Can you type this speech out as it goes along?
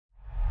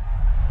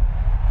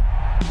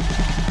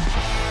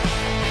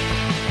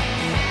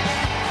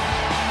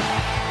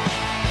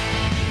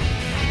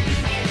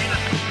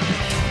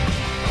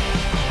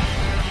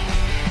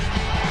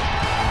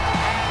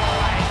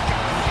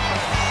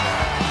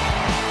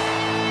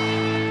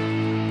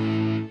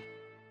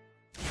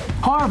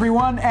Hi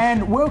everyone,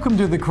 and welcome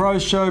to The Crow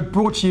Show,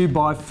 brought to you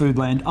by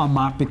Foodland. I'm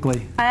Mark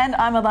Bickley. And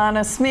I'm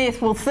Alana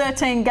Smith. Well,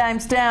 13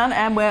 games down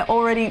and we're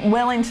already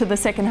well into the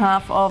second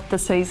half of the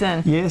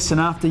season. Yes, and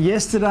after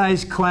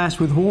yesterday's clash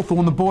with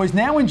Hawthorn, the boys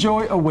now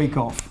enjoy a week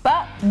off.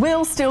 But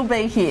we'll still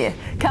be here.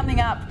 Coming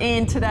up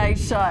in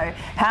today's show,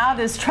 how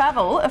does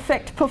travel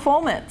affect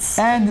performance?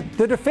 And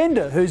the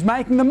defender who's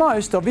making the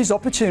most of his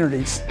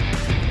opportunities.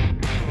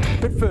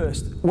 But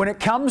first, when it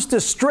comes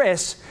to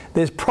stress,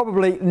 there's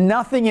probably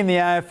nothing in the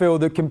AFL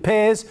that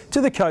compares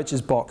to the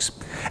coach's box.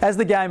 As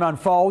the game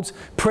unfolds,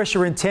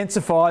 pressure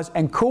intensifies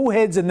and cool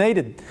heads are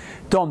needed.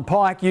 Don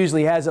Pike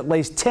usually has at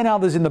least 10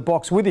 others in the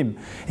box with him,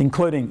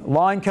 including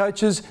line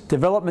coaches,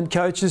 development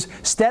coaches,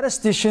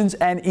 statisticians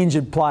and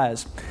injured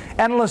players.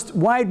 Analyst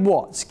Wade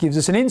Watts gives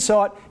us an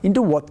insight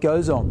into what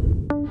goes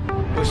on.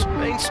 We've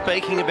been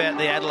speaking about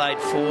the Adelaide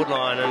forward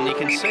line, and you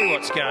can see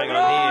what's going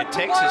on here.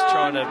 Tex is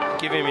trying to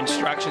give him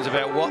instructions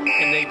about what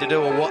they need to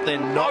do or what they're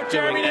not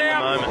doing at the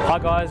moment. Hi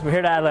guys, we're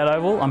here at Adelaide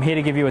Oval. I'm here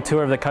to give you a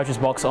tour of the coach's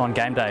box on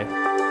game day.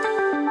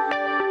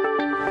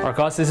 Alright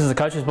guys, this is the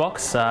coach's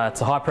box.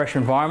 It's a high pressure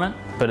environment,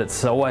 but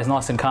it's always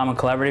nice and calm and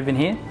collaborative in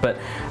here. But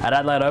at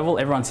Adelaide Oval,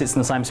 everyone sits in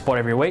the same spot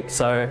every week.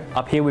 So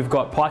up here we've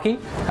got Pikey.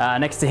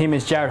 Next to him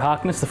is Jared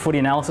Harkness, the footy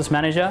analysis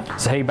manager.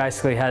 So he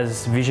basically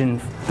has vision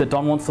that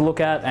Don wants to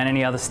look at and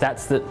any other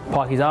stats that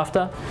Pikey's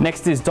after.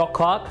 Next is Doc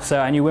Clark, so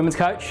our new women's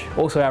coach,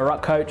 also our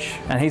ruck coach,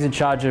 and he's in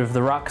charge of the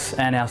rucks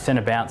and our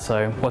centre bounce.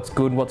 So what's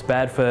good, what's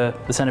bad for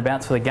the centre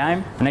bounce for the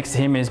game. And next to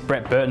him is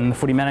Brett Burton, the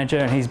footy manager,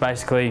 and he's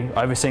basically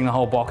overseeing the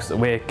whole box that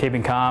we're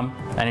keeping calm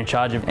and in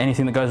charge of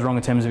anything that goes wrong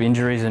in terms of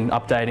injuries and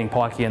updating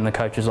Pikey and the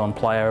coaches on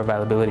player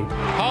availability.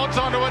 Holds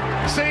onto it,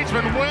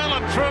 Seedsman well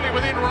and truly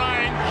within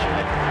range.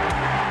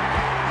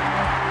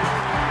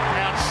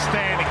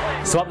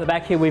 Outstanding. So up the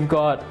back here we've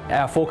got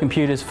our 4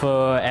 computers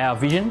for our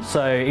vision.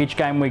 So each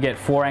game we get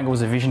 4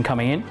 angles of vision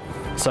coming in.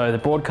 So the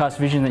broadcast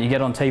vision that you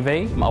get on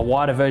TV, a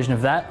wider version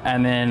of that,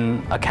 and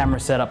then a camera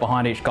set up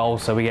behind each goal.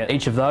 So we get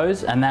each of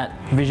those, and that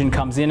vision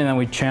comes in, and then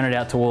we churn it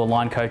out to all the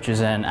line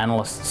coaches and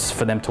analysts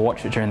for them to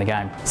watch it during the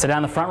game. So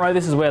down the front row,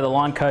 this is where the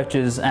line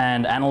coaches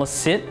and analysts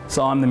sit.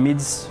 So I'm the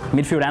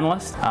midfield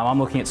analyst. I'm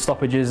looking at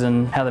stoppages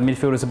and how the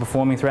midfielders are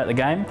performing throughout the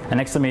game. And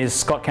next to me is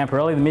Scott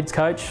Camporelli, the mids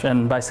coach,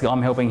 and basically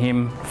I'm helping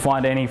him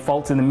find any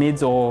faults in the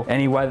mids or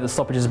any way that the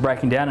stoppages are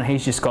breaking down, and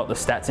he's just got the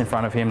stats in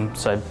front of him.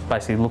 So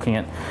basically looking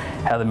at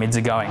how the mids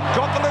are going.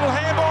 Got the little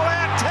handball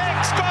out,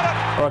 Tex got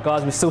it! Alright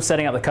guys, we're still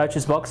setting up the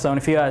coach's box, so in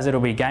a few hours it'll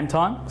be game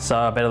time, so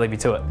I better leave you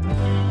to it.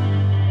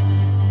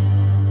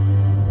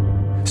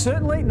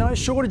 Certainly no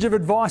shortage of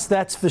advice,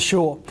 that's for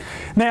sure.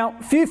 Now,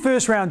 few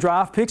first-round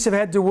draft picks have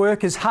had to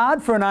work as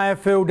hard for an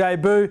AFL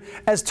debut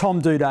as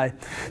Tom Doedee.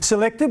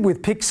 Selected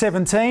with pick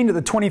 17 at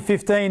the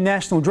 2015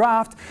 National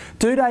Draft,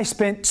 Doedee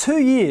spent 2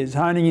 years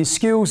honing his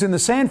skills in the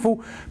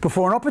SANFL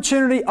before an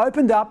opportunity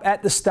opened up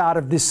at the start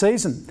of this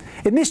season.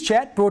 In this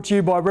chat, brought to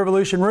you by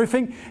Revolution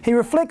Roofing, he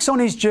reflects on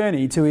his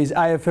journey to his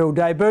AFL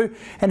debut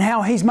and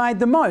how he's made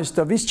the most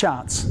of his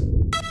chance.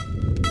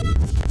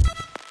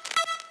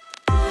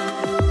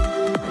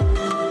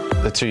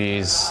 The 2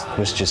 years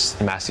was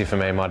just massive for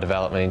me in my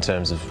development in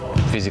terms of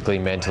physically,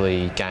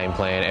 mentally, game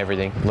plan,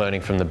 everything.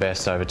 Learning from the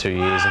best over 2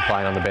 years and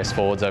playing on the best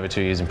forwards over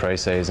 2 years in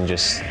pre-season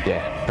just,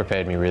 yeah,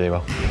 prepared me really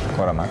well.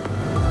 What up, mate?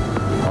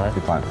 Alright.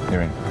 Good plan.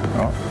 You're in.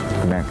 Alright.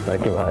 Good man.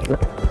 Thank you, mate.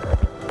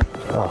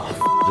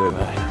 Oh, dude,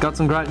 mate. Got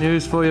some great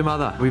news for your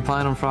mother. We're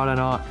playing on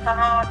Friday night.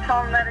 Oh,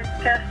 Tom, that is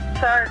just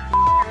so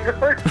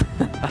good.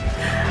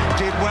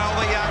 Did well,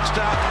 the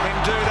youngster, in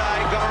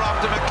Doedee, got her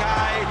up to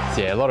McKay.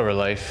 Yeah, a lot of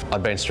relief.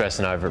 I'd been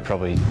stressing over it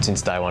probably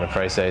since day one of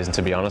pre-season,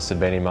 to be honest. It'd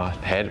been in my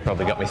head. It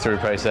probably got me through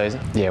pre-season.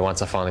 Yeah,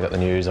 once I finally got the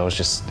news, I was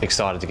just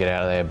excited to get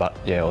out of there, but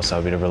yeah, also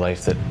a bit of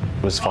relief that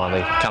was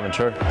finally coming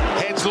true.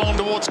 Heads long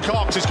towards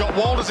Cox. He's got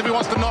Walters if he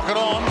wants to knock it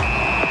on.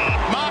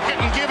 Mark it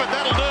and give it,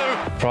 that'll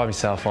do. Pride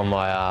myself on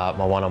my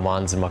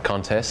one-on-ones and my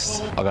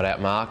contests. I got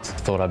outmarked.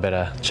 Thought I'd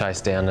better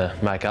chase down to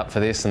make up for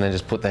this, and then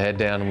just put the head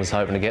down and was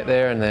hoping to get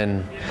there, and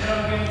then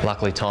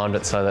luckily timed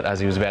it so that as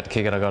he was about to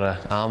kick it, I got an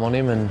arm on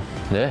him and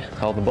yeah,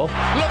 hold the ball.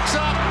 Looks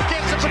up,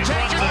 gets the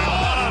protection.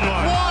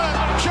 What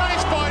a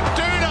chase by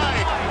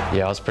Doedee!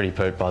 Yeah, I was pretty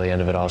pooped by the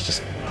end of it. I was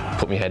just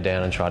put my head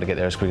down and try to get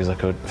there as quick as I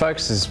could.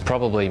 Focus is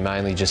probably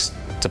mainly just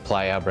to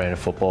play our brand of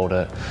football,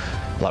 to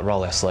like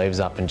roll our sleeves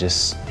up and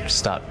just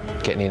start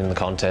getting in the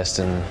contest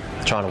and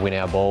trying to win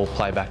our ball,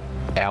 play back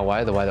our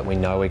way, the way that we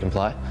know we can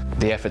play.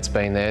 The effort's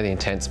been there, the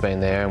intent's been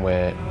there, and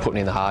we're putting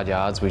in the hard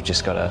yards. We've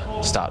just got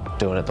to start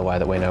doing it the way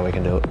that we know we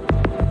can do it.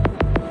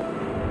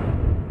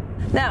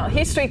 Now,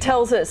 history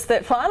tells us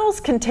that finals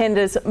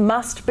contenders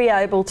must be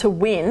able to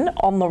win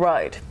on the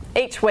road.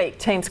 Each week,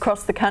 teams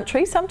cross the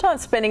country,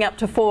 sometimes spending up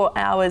to 4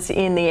 hours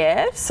in the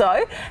air.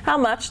 So, how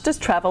much does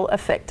travel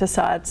affect a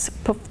side's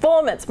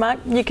performance? Mark,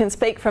 you can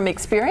speak from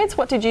experience.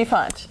 What did you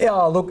find? Yeah,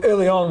 look,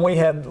 early on we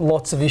had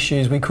lots of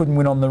issues. We couldn't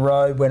win on the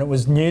road when it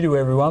was new to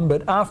everyone,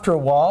 but after a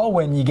while,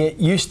 when you get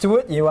used to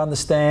it, you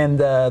understand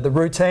the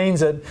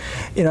routines that,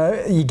 you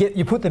know,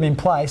 you put them in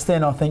place,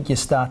 then I think you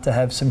start to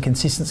have some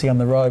consistency on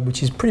the road,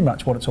 which is pretty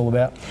much what it's all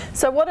about.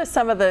 So what are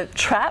some of the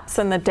traps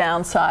and the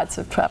downsides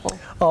of travel?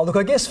 Oh, look,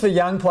 I guess for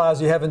young players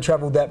who haven't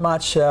travelled that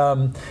much, you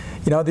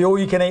know, the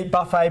all-you-can-eat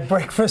buffet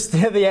breakfast,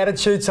 the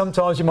attitude,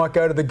 sometimes you might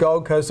go to the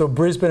Gold Coast or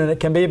Brisbane and it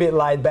can be a bit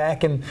laid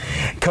back, and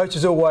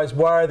coaches always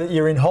worry that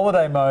you're in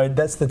holiday mode.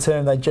 That's the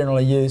term they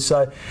generally use.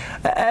 So,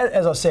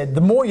 as I said,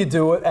 the more you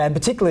do it, and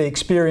particularly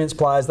experienced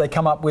players, they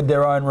come up with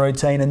their own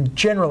routine and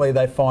generally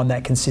they find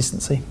that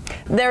consistency.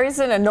 There is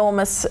an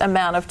enormous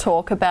amount of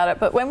talk about it,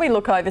 but when we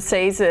look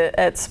overseas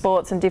at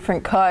sports and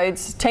different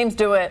codes, teams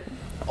do it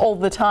all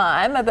the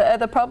time. Are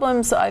the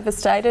problems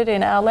overstated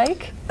in our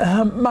league?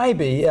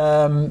 Maybe.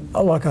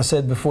 Like I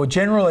said before,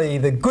 generally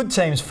the good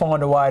teams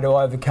find a way to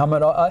overcome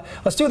it.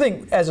 I still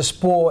think as a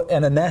sport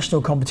and a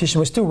national competition,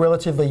 we're still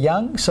relatively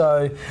young,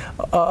 so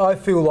I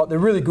feel like the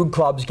really good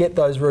clubs get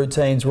those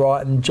routines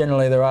right and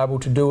generally they're able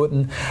to do it.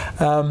 And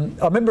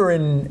I remember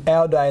in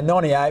our day, in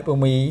 '98, when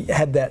we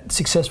had that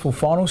successful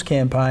finals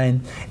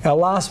campaign, our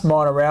last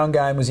minor round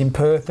game was in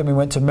Perth and we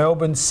went to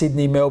Melbourne,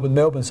 Sydney, Melbourne,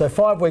 Melbourne. So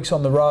 5 weeks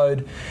on the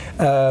road.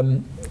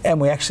 And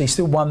we actually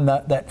still won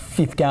that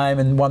fifth game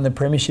and won the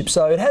premiership.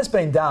 So it has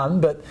been done,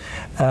 but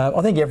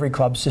I think every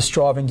club's just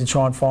striving to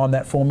try and find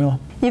that formula.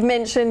 You've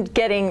mentioned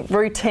getting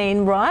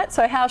routine right,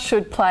 so how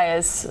should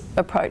players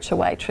approach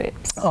away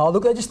trips? Oh,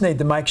 look, they just need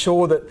to make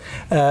sure that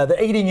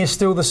the eating is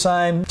still the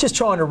same, just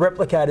trying to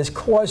replicate as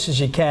close as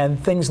you can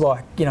things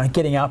like, you know,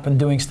 getting up and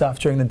doing stuff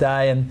during the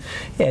day, and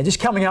yeah, just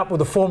coming up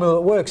with a formula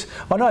that works.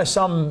 I know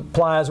some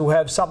players will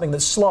have something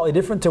that's slightly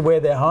different to where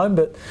they're home,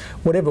 but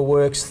whatever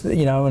works,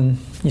 you know, and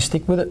you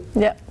stick with it.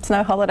 Yep, it's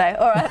no holiday.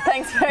 All right,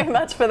 thanks very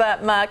much for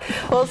that, Mark.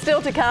 Well,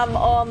 still to come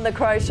on The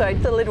Crow Show,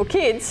 the little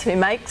kids who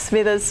make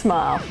Smithers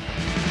smile.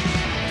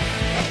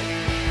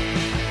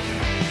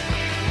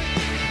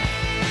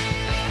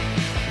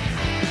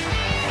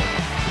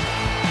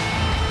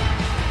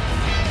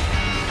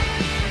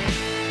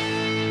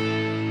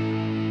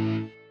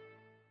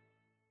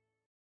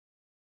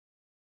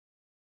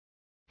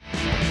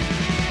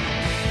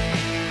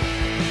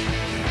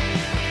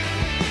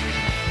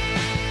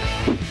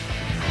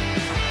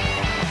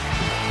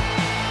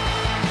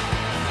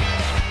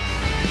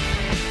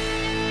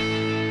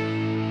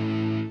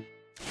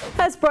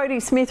 As Brodie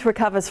Smith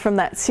recovers from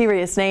that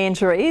serious knee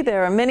injury,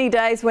 there are many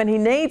days when he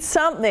needs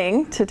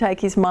something to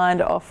take his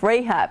mind off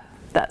rehab.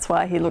 That's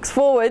why he looks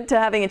forward to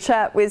having a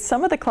chat with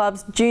some of the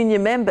club's junior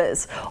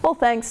members, all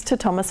thanks to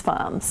Thomas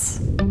Farms.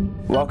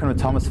 Welcome to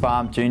Thomas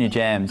Farm Junior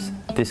Jams.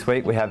 This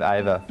week we have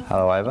Ava.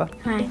 Hello, Ava.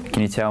 Hi.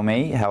 Can you tell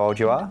me how old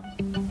you are?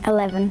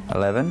 11.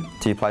 11.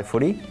 Do you play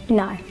footy?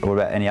 No. What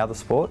about any other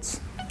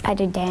sports? I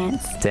do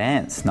dance.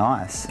 Dance,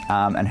 nice.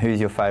 And who's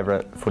your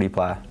favourite footy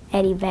player?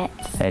 Eddie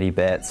Betts. Eddie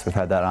Betts, we've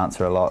had that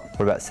answer a lot.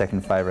 What about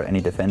second favourite,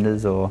 any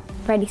defenders or?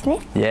 Brodie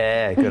Smith.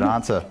 Yeah, good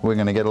answer. We're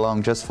going to get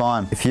along just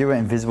fine. If you were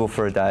invisible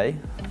for a day,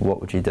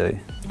 what would you do?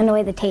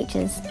 Annoy the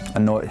teachers.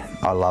 Annoy,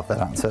 I love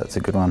that answer, it's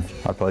a good one.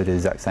 I'd probably do the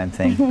exact same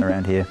thing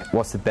around here.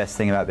 What's the best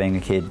thing about being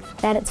a kid?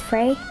 That it's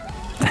free.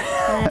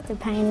 I don't have to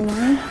pay any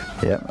money.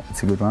 Yeah,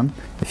 that's a good one.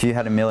 If you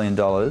had $1 million,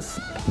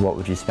 what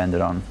would you spend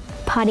it on?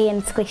 Putty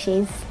and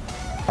squishies.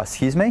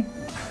 Excuse me?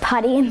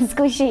 Putty and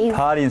squishies.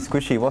 Party and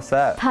squishy, what's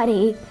that?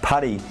 Putty.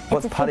 Putty.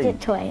 What's it's a putty? fidget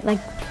toy, like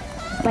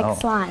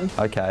slime.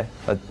 Okay.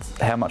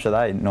 How much are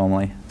they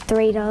normally?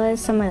 $3.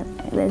 Some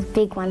of there's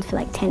big ones for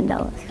like $10,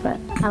 but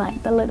I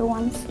like the little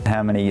ones.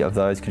 How many of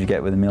those could you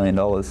get with $1 million?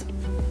 I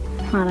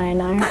don't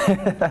know.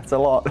 That's a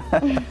lot.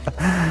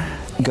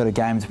 Got a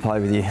game to play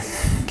with you.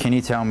 Can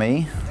you tell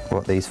me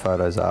what these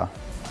photos are?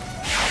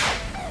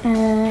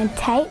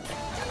 Tape.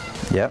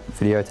 Yep,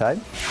 videotape.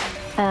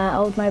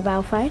 Old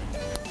mobile phone.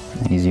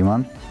 Easy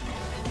one.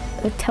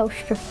 A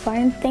Telstra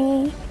phone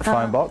thingy.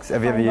 Phone box?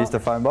 Have you ever used a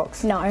phone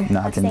box? No.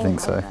 No, I didn't think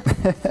so.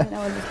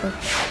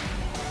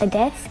 A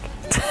desk.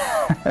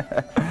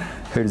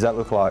 Who does that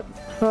look like?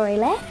 Rory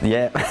left.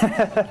 Yeah.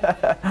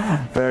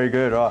 Very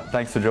good. Right,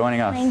 thanks for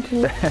joining us. Thank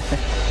you.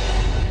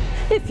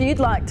 If you'd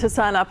like to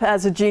sign up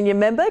as a junior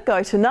member,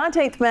 go to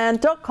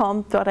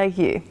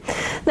 19thman.com.au.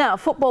 Now,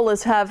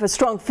 footballers have a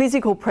strong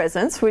physical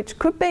presence, which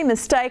could be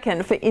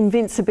mistaken for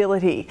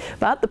invincibility.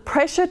 But the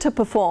pressure to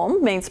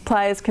perform means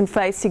players can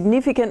face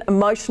significant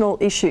emotional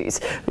issues,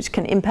 which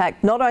can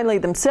impact not only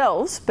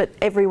themselves, but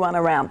everyone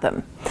around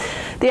them.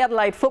 The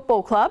Adelaide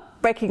Football Club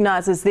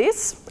recognises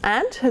this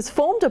and has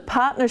formed a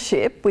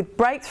partnership with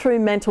Breakthrough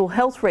Mental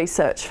Health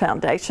Research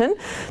Foundation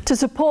to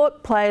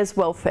support players'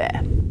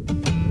 welfare.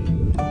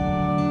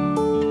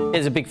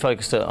 There's a big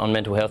focus on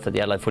mental health at the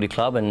Adelaide Footy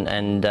Club,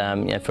 and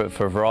you know,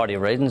 for a variety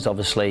of reasons.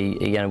 Obviously,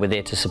 you know, we're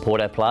there to support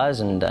our players,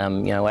 and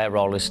you know, our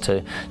role is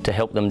to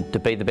help them to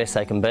be the best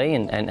they can be,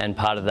 and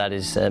part of that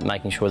is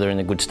making sure they're in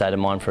a good state of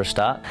mind for a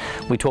start.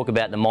 We talk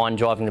about the mind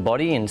driving the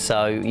body, and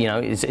so you know,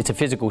 it's a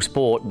physical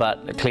sport,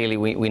 but clearly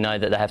we know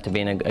that they have to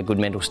be in a good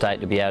mental state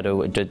to be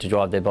able to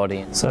drive their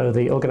body. So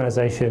the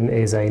organisation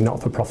is a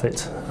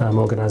not-for-profit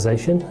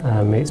organisation.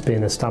 It's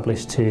been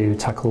established to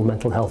tackle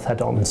mental health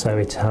head-on, and so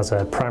it has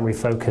a primary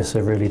focus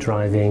of really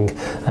driving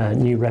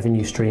new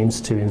revenue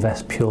streams to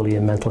invest purely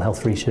in mental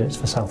health research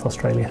for South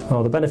Australia.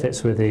 Well, the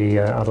benefits with the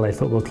Adelaide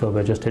Football Club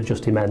are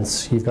just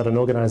immense. You've got an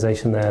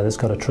organisation there that's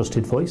got a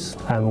trusted voice,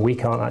 and we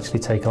can't actually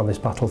take on this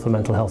battle for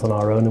mental health on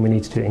our own, and we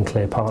need to do it in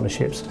clear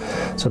partnerships.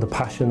 So the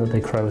passion that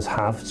the Crows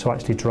have to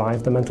actually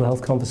drive the mental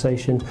health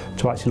conversation,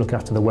 to actually look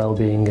after the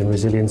well-being and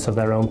resilience of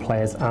their own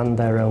players and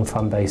their own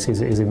fan base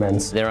is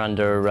immense. They're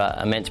under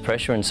immense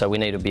pressure, and so we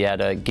need to be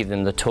able to give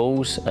them the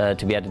tools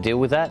to be able to deal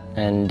with that,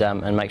 and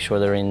make sure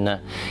they're in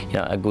you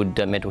know, a good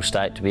mental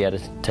state to be able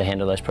to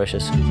handle those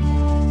pressures.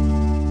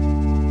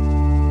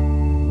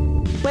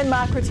 When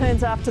Mark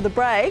returns after the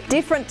break,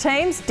 different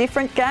teams,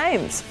 different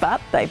games,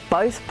 but they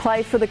both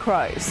play for the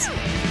Crows.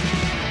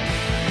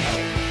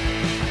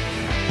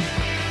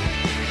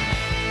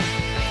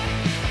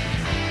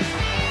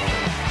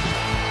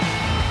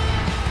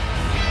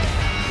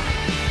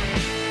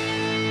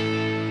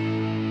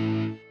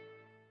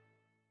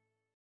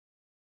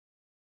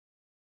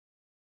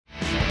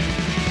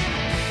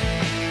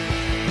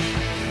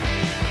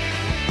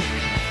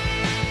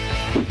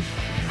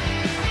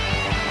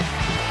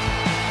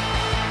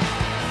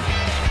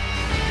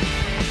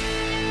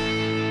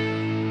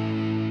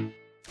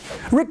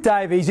 Rick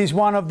Davies is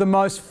one of the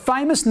most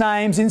famous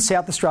names in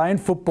South Australian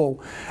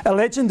football. A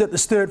legend at the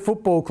Adelaide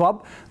Football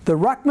Club, the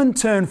ruckman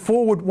turned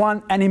forward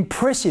won an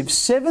impressive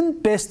 7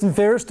 Best and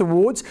Fairest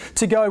awards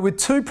to go with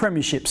 2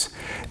 premierships.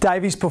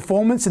 Davies'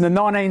 performance in the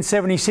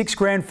 1976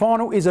 Grand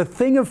Final is a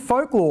thing of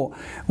folklore,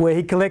 where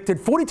he collected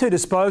 42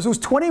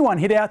 disposals, 21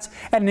 hitouts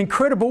and an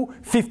incredible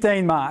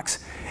 15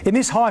 marks. In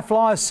this High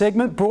Flyers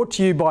segment brought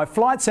to you by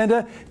Flight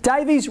Centre,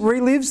 Davies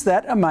relives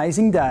that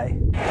amazing day.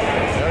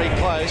 Very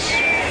close.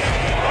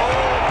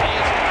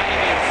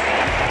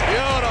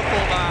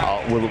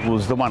 Well, it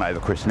was the one over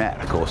Chris Nat,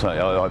 of course.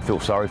 I feel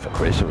sorry for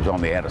Chris. It was on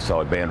the outer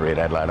side boundary at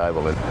Adelaide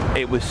Oval. And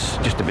it was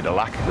just a bit of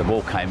luck. The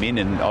ball came in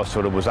and I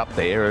sort of was up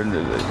there, and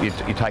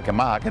you take a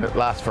mark and it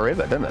lasts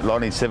forever, doesn't it?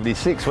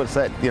 1976, what's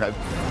that? You know,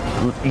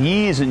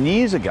 years and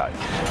years ago.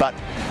 But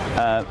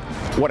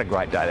what a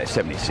great day, that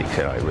 76,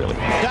 you know, really.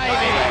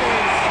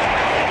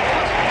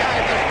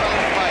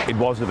 It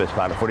was the best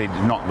part of footy,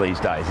 not these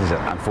days, is it?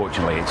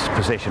 Unfortunately, it's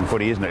possession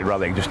footy, isn't it?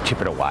 Rather than just chip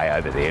it away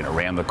over there and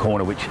around the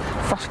corner, which is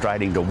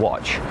frustrating to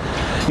watch.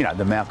 You know,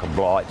 the Malcolm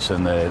Blights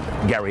and the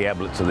Gary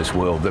Abletts of this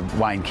world, the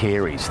Wayne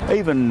Careys,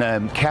 even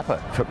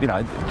Kappa, you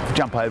know,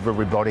 jump over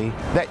everybody.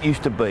 That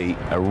used to be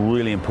a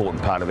really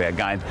important part of our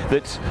game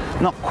that's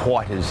not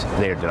quite as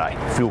there today.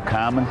 Phil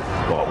Carman,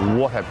 well,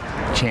 what a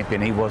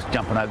champion he was,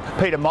 jumping over.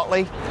 Peter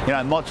Motley, you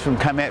know, Motts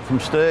came out from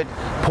Sturt,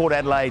 Port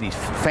Adelaide, his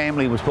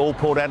family was all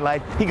Port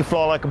Adelaide. He could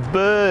fly like a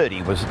bird.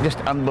 He was just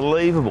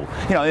unbelievable.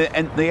 You know,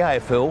 and the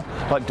AFL,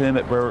 like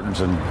Dermot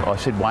Brereton's and I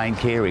said Wayne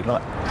Carey,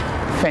 like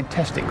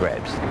fantastic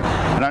grabs.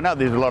 And I know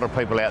there's a lot of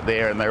people out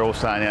there and they're all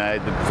saying, you know,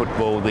 the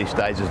football these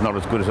days is not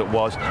as good as it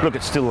was. Look,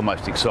 it's still the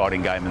most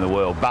exciting game in the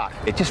world, but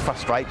it just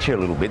frustrates you a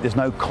little bit. There's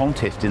no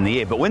contest in the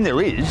air, but when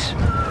there is,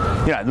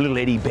 you know, little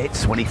Eddie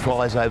Betts when he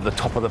flies over the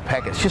top of the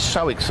pack, it's just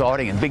so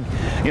exciting. And big,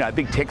 you know,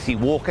 big Texie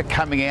Walker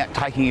coming out,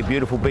 taking a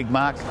beautiful big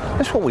mark.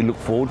 That's what we look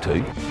forward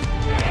to.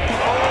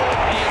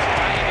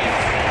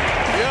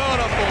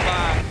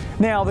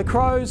 Now, the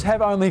Crows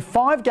have only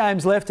 5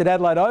 games left at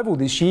Adelaide Oval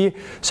this year,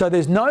 so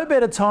there's no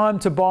better time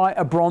to buy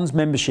a bronze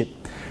membership.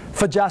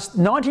 For just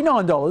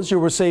 $99, you'll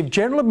receive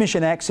general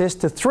admission access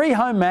to 3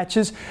 home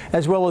matches,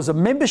 as well as a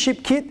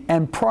membership kit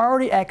and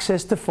priority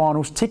access to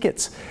finals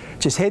tickets.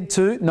 Just head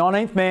to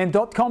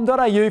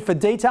 19thman.com.au for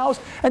details,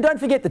 and don't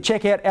forget to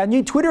check out our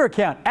new Twitter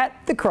account at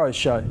The Crows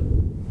Show.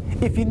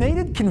 If you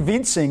needed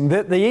convincing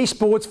that the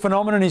esports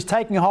phenomenon is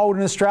taking hold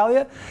in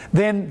Australia,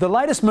 then the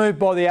latest move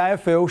by the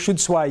AFL should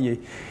sway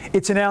you.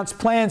 It's announced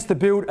plans to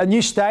build a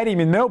new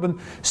stadium in Melbourne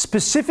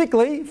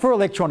specifically for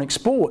electronic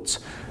sports.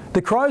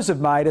 The Crows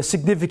have made a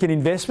significant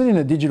investment in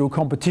a digital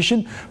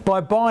competition by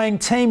buying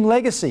Team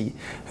Legacy,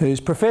 whose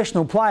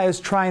professional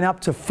players train up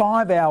to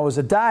 5 hours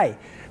a day.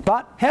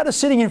 But how does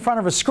sitting in front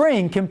of a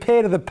screen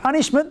compare to the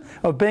punishment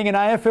of being an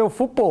AFL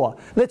footballer?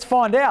 Let's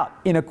find out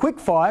in a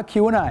quick-fire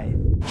Q&A.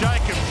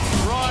 Jacobs,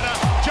 Ryder,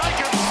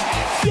 Jacobs!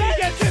 He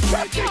gets it,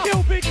 Patrick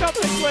Hill picks up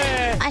the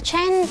square! I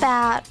train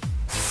about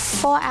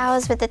 4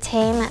 hours with the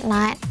team at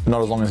night.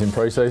 Not as long as in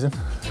pre-season.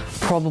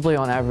 Probably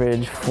on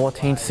average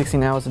 14 to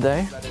 16 hours a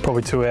day.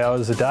 Probably 2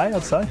 hours a day,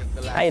 I'd say.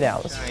 8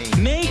 hours.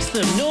 Make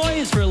some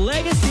noise for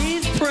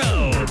Legacy's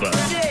Probe.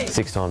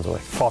 6 times a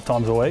week. 5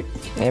 times a week.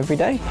 Every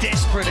day.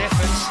 Desperate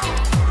efforts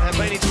have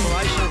been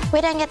inspirational.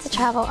 We don't get to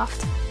travel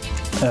often.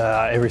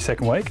 Every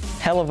second week.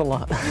 Hell of a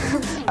lot.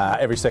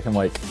 Every second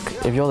week.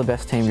 If you're the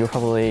best team, you'll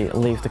probably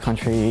leave the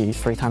country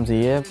 3 times a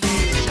year.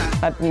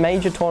 At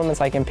major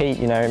tournaments I compete,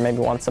 you know, maybe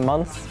once a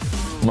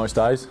month. Most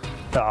days?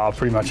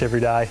 Pretty much every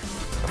day.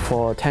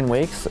 For 10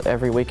 weeks,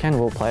 every weekend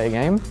we'll play a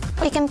game.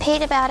 We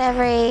compete about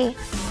every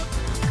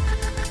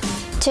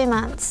 2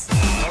 months.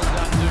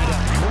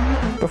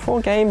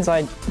 Before games,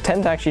 I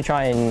tend to actually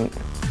try and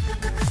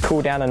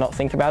cool down and not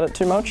think about it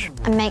too much.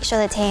 And make sure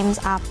the team's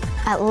up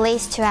at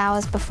least 2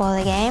 hours before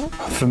the game.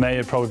 For me,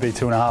 it'd probably be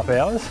 2.5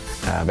 hours.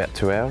 About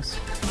 2 hours.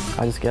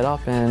 I just get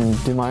up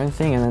and do my own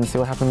thing and then see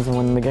what happens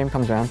when the game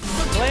comes around.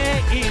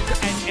 Claire is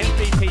an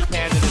MVP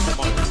candidate at the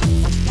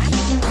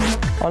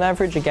moment. On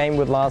average, a game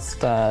would last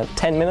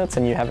 10 minutes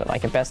and you have it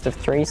like a best of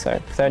 3, so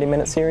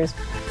 30-minute series.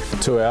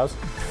 2 hours.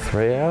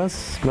 3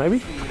 hours, maybe?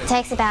 It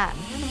takes about,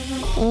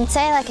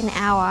 say like an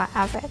hour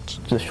average.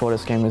 The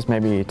shortest game is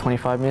maybe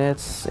 25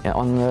 minutes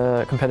on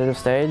the competitive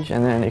stage,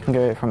 and then it can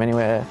go from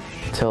anywhere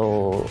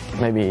till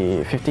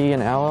maybe 50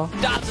 an hour.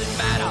 Doesn't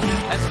matter.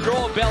 As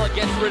Strawbella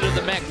gets rid of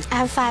the mech. I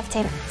have 5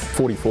 teammates.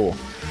 44.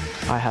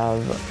 I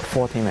have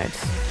 4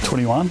 teammates.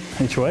 21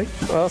 each week.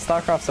 Well,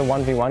 StarCraft's a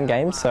 1v1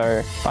 game,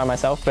 so by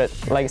myself, but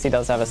Legacy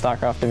does have a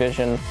StarCraft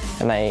division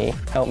and they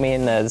help me,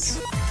 and there's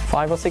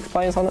 5 or 6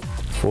 players on it.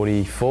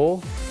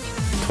 44,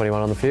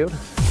 21 on the field.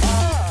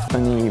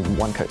 Only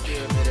 1 coach.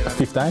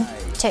 15?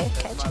 2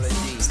 coaches.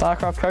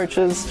 StarCraft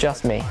coaches,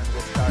 just me.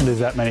 There's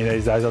that many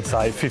these days, I'd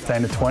say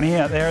 15 to 20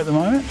 out there at the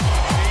moment.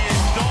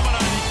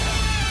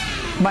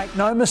 Make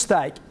no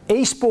mistake,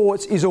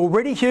 esports is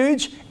already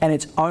huge and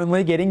it's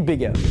only getting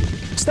bigger.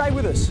 Stay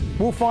with us.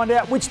 We'll find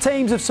out which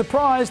teams have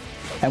surprised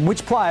and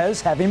which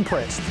players have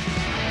impressed.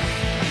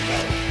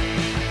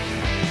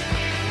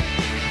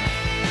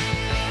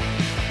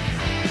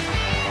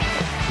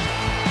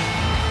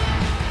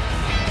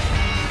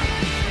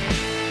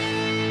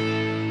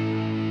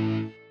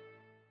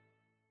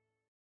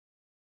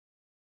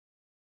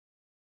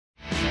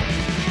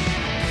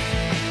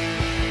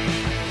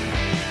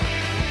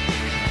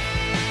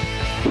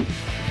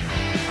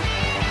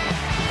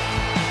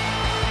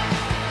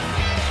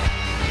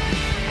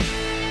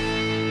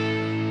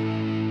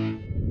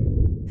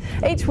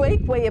 Each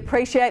week we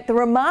appreciate the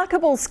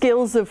remarkable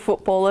skills of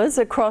footballers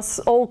across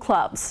all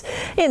clubs.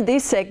 In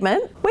this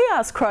segment, we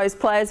ask Crows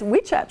players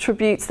which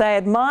attributes they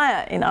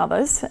admire in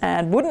others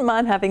and wouldn't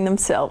mind having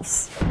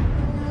themselves.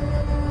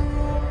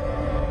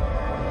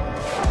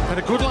 Had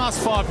a good last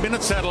 5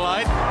 minutes,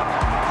 Adelaide.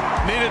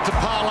 Needed to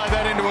parlay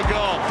that into a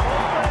goal.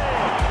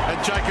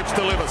 And Jacobs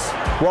delivers.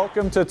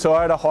 Welcome to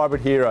Toyota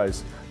Hybrid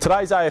Heroes.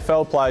 Today's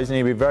AFL players need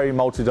to be very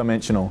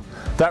multidimensional.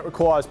 That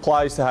requires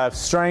players to have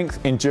strength,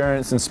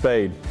 endurance and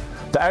speed.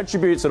 The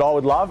attributes that I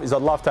would love is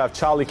I'd love to have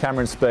Charlie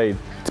Cameron's speed,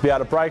 to be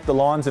able to break the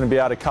lines and to be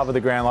able to cover the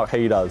ground like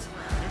he does.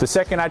 The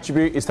second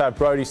attribute is to have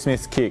Brodie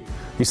Smith's kick.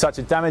 He's such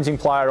a damaging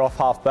player off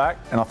half-back,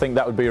 and I think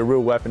that would be a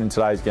real weapon in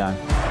today's game.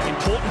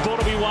 Important ball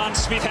to be won.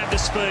 Smith had the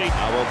speed.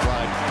 Well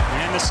played.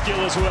 And the skill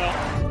as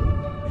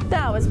well.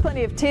 Now, as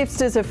plenty of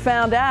tipsters have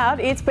found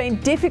out, it's been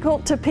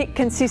difficult to pick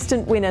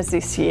consistent winners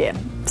this year.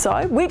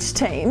 So, which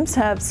teams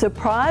have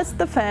surprised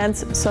the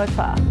fans so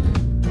far?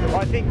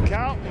 I think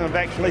Carlton have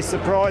actually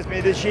surprised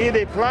me this year.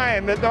 They're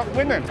playing but not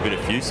winning. There's been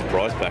a few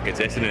surprise packets.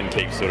 Essendon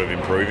keeps sort of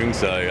improving,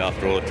 so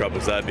after all the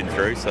troubles they've been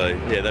through, so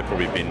yeah, they've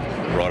probably been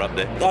right up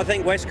there. I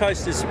think West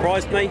Coast has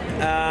surprised me.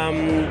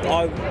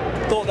 I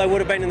thought they would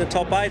have been in the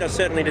top 8. I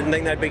certainly didn't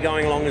think they'd be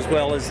going along as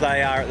well as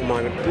they are at the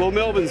moment. Well,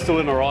 Melbourne's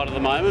doing all right at the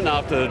moment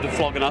after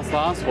flogging us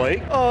last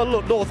week. Oh,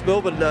 look, North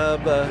Melbourne,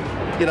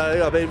 you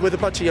know, I mean, with a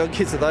bunch of young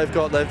kids that they've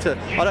got,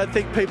 I don't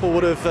think people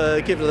would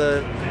have given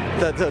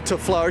to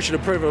flourish and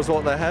improve as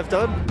what they have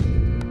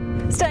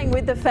done. Staying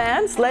with the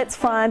fans, let's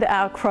find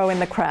our crow in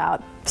the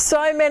crowd.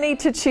 So many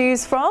to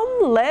choose from,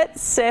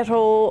 let's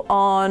settle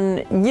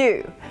on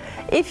you.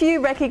 If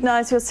you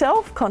recognise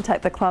yourself,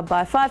 contact the club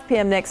by 5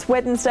 p.m. next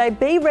Wednesday.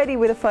 Be ready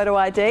with a photo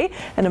ID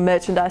and a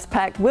merchandise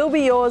pack will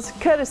be yours,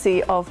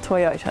 courtesy of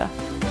Toyota.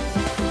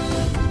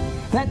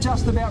 That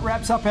just about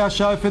wraps up our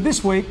show for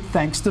this week,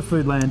 thanks to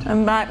Foodland.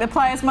 And Mark, the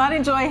players might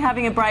enjoy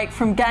having a break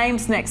from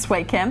games next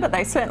weekend, but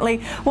they certainly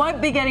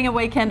won't be getting a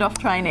weekend off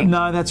training.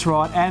 No, that's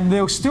right. And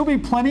there'll still be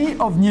plenty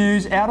of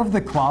news out of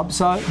the club,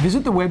 so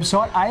visit the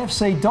website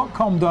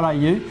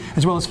afc.com.au,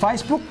 as well as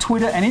Facebook,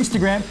 Twitter and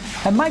Instagram.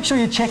 And make sure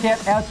you check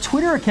out our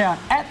Twitter account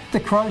 @The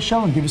Crow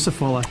Show and give us a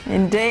follow.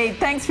 Indeed.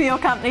 Thanks for your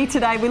company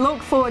today. We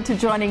look forward to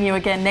joining you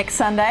again next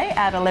Sunday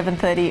at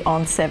 11:30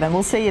 on 7.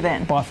 We'll see you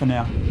then. Bye for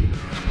now.